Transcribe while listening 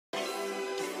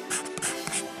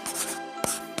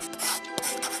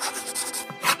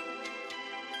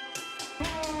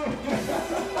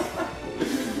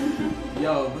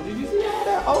Yo, but did you see how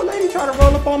that old lady try to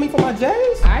roll up on me for my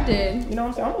J's? I did. You know what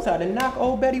I'm saying? I almost had to knock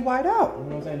old Betty White out. You know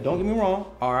what I'm saying? Don't get me wrong.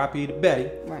 R.I.P. to Betty.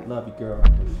 Right. Love you, girl.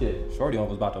 Shit, Shorty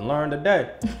was about to learn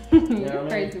today. You're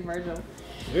crazy, Virgil.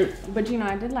 Dude. But you know,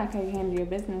 I did like how you handled your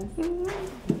business.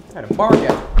 Had a bark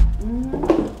out.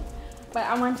 But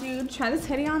I want you to try this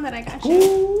hoodie on that I got you.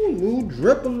 Ooh, new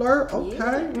drip alert. Okay.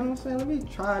 Yeah. You know what I'm saying? Let me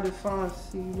try this on,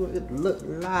 see what it look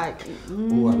like.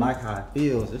 Ooh, I like how it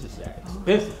feels. This is that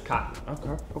expensive cotton.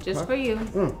 Okay. Just for you.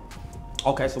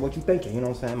 Okay, so what you thinking? You know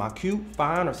what I'm saying? Am I cute,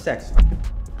 fine, or sexy?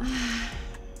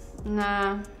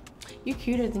 Nah, you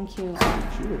cuter than cute.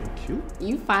 Cuter than cute?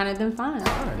 You finer than fine.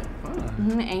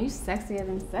 Fine. And you sexier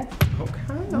than sexy. Okay,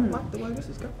 I like the way this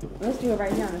is going. Let's do it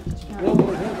right now. Whoa,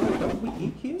 don't we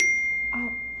eat here?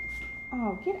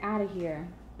 Oh, get out of here.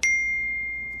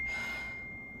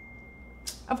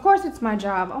 Of course it's my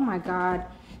job. Oh my God.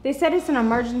 They said it's an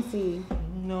emergency.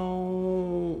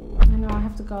 No. I know, I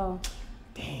have to go.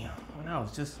 Damn, when I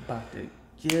was just about to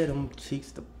get them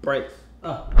cheeks to break.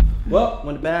 Well,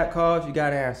 when the bag calls, you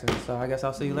gotta answer. So I guess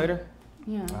I'll see you later?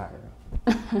 Yeah. All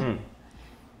right.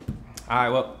 All right,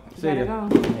 well, see ya. Go.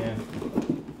 Yeah.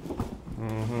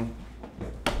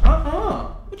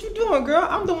 What you doing, girl?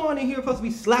 I'm the one in here supposed to be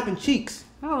slapping cheeks.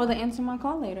 Oh, well, they answer my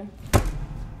call later.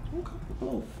 Okay. A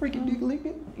little freaking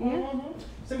diggly. Yeah.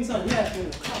 Send me something nasty in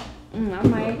the car. I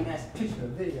might. Nasty picture of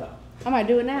video. I might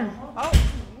do it now. Oh,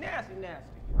 nasty.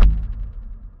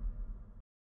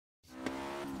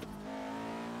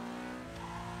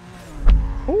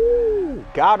 Ooh,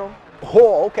 got him.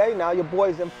 Oh, okay, now your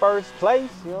boy's in first place,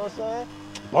 you know what I'm saying?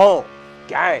 Boom,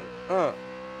 gang.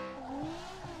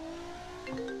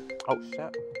 Oh, shit. Oh,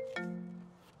 yeah.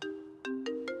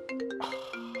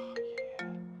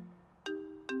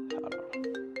 Hold on.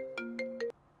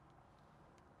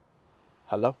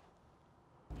 Hello?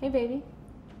 Hey, baby.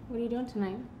 What are you doing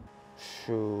tonight?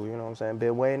 Shoot, you know what I'm saying?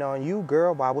 Been waiting on you,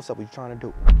 girl. Why, what's up? What you trying to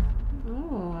do?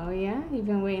 Oh, yeah? You've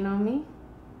been waiting on me?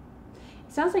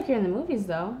 It sounds like you're in the movies,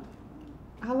 though.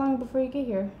 How long before you get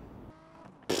here?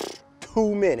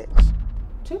 2 minutes.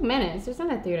 2 minutes? There's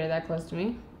not a theater that close to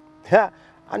me.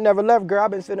 I never left, girl.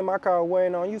 I've been sitting in my car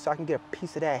waiting on you so I can get a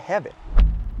piece of that heaven.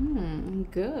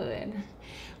 Good.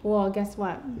 Well, guess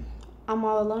what? I'm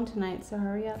all alone tonight, so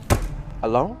hurry up.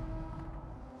 Alone?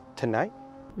 Tonight?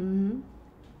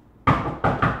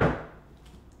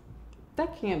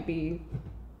 That can't be.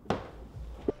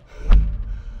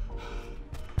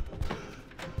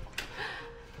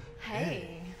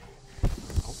 Hey.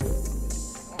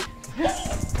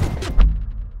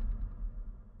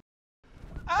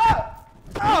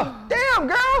 Oh, damn,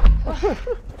 girl!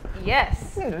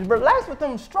 Yes. Relax with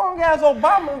them strong ass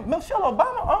Michelle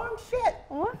Obama arm shit.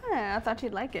 What? I thought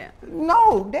you'd like it.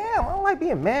 No, damn, I don't like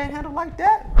being manhandled like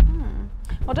that.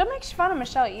 Well, don't make fun of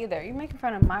Michelle either. You're making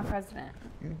fun of my president.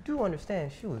 You do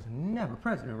understand she was never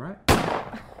president, right?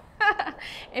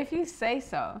 If you say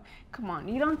so. Come on,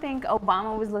 you don't think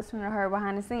Obama was listening to her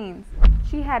behind the scenes?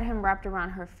 She had him wrapped around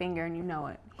her finger and you know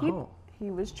it. He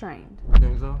was trained. You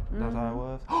think so? That's how it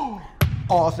was?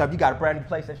 Oh, snap, you got a brand new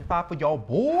PlayStation 5 for your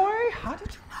boy? How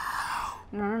did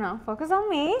you know? No. Focus on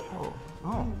me.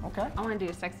 Oh, okay. I want to do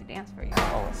a sexy dance for you.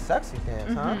 Oh, a sexy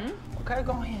dance, huh? Okay,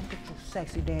 go ahead and get your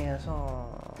sexy dance on.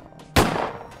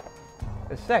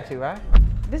 It's sexy, right?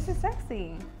 This is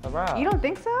sexy. All right. You don't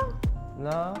think so?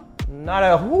 No, not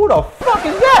at who the fuck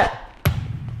is that?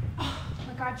 Oh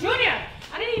my God, Junior!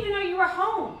 I didn't even know you were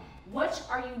home. What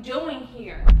are you doing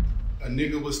here? A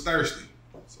nigga was thirsty,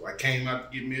 so I came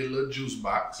out to get me a little juice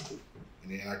box,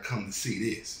 and then I come to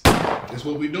see this. That's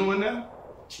what we doing now?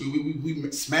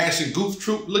 We smashing goof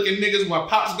troop looking niggas while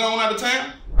Pop's gone out of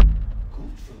town?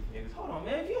 Goof troop niggas. Hold on,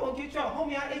 man. If you don't get your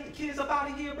homie, I ate the kids up out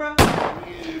of here, bro.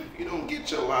 Man, if you don't get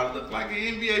your I look like an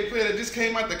NBA player that just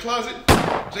came out the closet.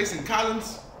 Jason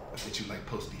Collins, I bet you like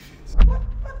post defense. What?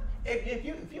 If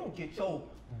you don't get your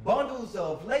bundles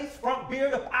of lace front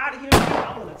beard up out of here,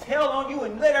 I'm gonna tell on you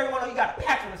and let everyone know you got a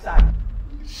patch on the side.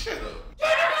 Shut up.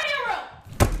 Junior, go to your room!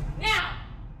 Now!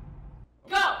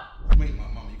 Go! Wait, my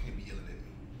mama, you can't be yelling at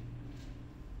me.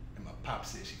 And my pop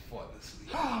said she fought this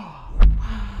sleep.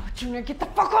 Junior, get the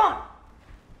fuck on!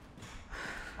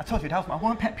 I told you that was my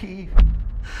one pet peeve.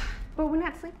 But we're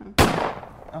not sleeping.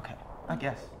 Okay, I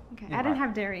guess. Okay, I didn't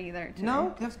have dairy either today.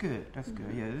 No, that's good. That's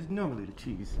good. Yeah, it's normally the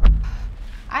cheese.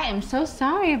 I am so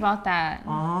sorry about that.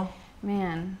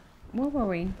 Man, where were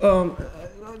we?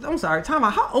 I'm sorry. Time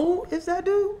out. How old is that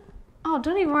dude? Oh,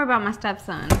 don't even worry about my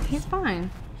stepson. He's fine.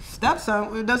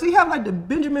 Stepson? Does he have like the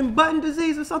Benjamin Button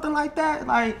disease or something like that?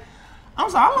 Like, I'm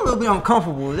sorry, I'm a little bit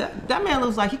uncomfortable. That man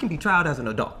looks like he can be tried as an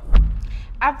adult.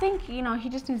 I think, you know, he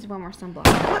just needs to wear more sunblock.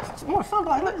 What? More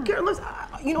sunblock? Look, Karen, listen,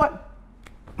 you know what?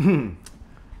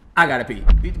 I gotta pee.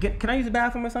 Can I use the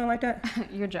bathroom or something like that?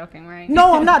 You're joking, right?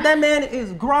 No, I'm not. That man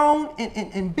is grown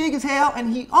and big as hell,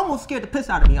 and he almost scared the piss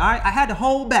out of me, all right? I had to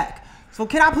hold back. So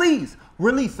can I please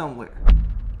release somewhere?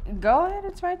 Go ahead,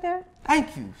 it's right there.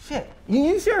 Thank you. Shit.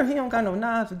 You sure he don't got no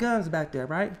knives or guns back there,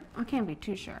 right? I can't be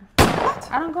too sure.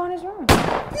 What? I don't go in his room.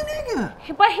 You nigga.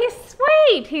 But he's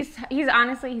sweet. He's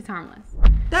honestly, he's harmless.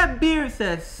 That beard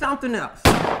says something else.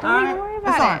 Don't even worry about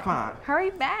That's it. all right, fine. Hurry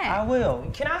back. I will.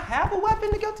 Can I have a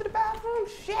weapon to go to the bathroom?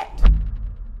 Shit.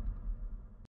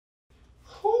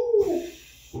 Ooh.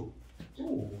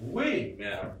 Wait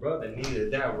now, brother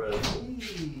needed that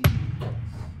release.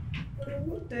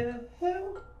 What the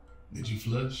hell? Did you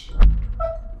flush?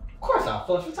 Of course I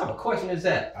flushed. What type of question is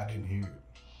that? I didn't hear it.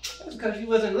 That's because you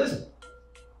wasn't listening.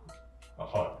 Oh,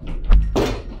 hold on.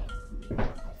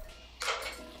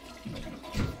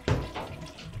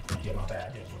 Yeah, my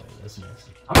bad. That's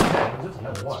messy. I'm saying, this is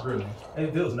number one. Really?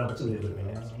 If it was number two, it would have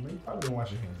been nasty. You probably didn't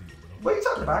wash your hands either, bro. What are you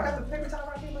talking about? I got the paper towel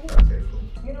right here. Okay, cool.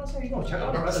 You know what I'm saying? You gonna check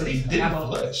out I said he didn't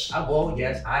flush. Well,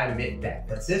 yes, I admit that.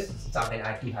 But this is something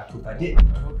I do have proof I did.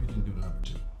 I hope you didn't do number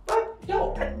two. What?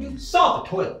 Yo, you saw the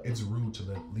toilet. It's rude to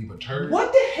leave a turd.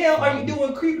 What the hell are you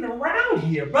doing creeping around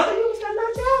here, brother? You almost got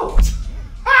knocked out.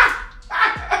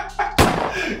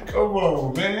 Come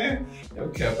on, man. Your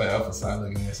Kappa Alpha Psi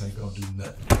looking ass ain't gonna do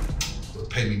nothing. But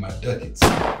pay me my ducats.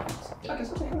 Ducats?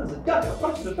 What the hell is a ducat? I'll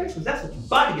punch you in the face because that's what you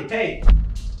buy to get paid.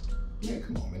 Man,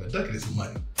 come on, man. A ducat is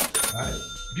money. Alright?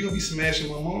 If you gonna be smashing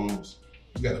my moms,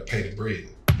 you gotta pay the bread.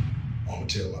 I'm gonna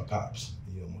tell my pops.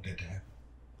 You don't want that to happen.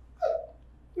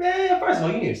 Man, first of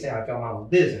all, you need to stay out of your mama's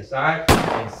business, alright?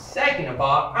 And second of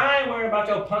all, I ain't worried about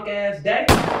your punk ass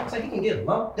daddy. So he can get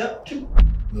lumped up too.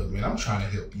 Look, man, I'm trying to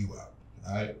help you out.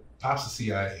 Alright? Pop's a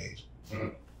CIA agent.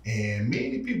 And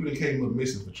many people that came up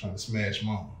missing for trying to smash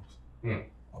moms.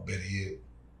 Or better yet,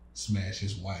 smash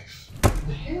his wife.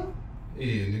 The hell?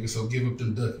 Yeah, nigga, so give up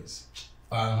them ducats.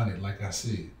 500, like I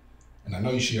said. And I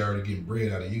know she already getting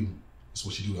bread out of you. That's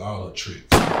what she do to all her tricks.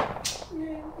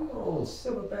 Man, you old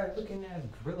silverback looking ass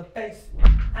gorilla face.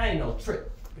 I ain't no trick.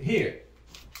 But here.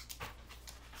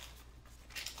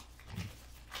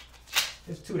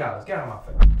 It's $2. Get out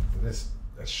of my face.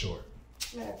 That's short.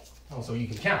 Man. Oh, so you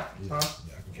can count, huh?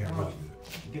 Yeah, I can count really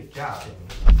good. Good job.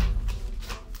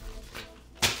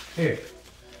 Here.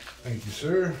 Thank you,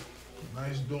 sir.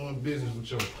 Nice doing business with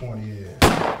your pointy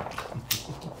ass.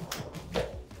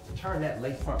 Turn that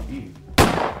lace front view.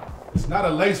 It's not a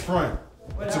lace front.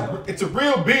 It's a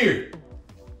real beard.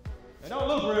 It don't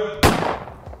look real.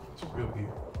 It's a real beard.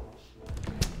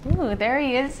 Ooh, there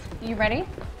he is. You ready?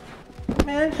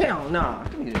 Man, hell nah.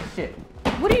 Give me this shit.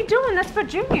 What are you doing? That's for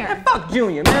Junior. Man, fuck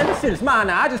Junior, man. This shit is mine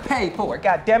now. I just paid for it.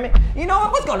 God damn it. You know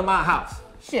what? Let's go to my house.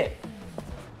 Shit.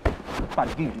 I'm about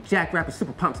to give you Jack Rapper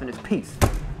Super Pumps in this piece.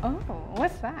 Oh,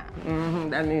 what's that?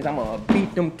 That means I'm gonna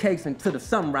beat them cakes until the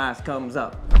sunrise comes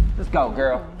up. Let's go,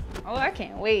 girl. Oh, I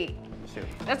can't wait. Sure.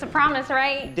 That's a promise,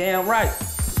 right? Damn right.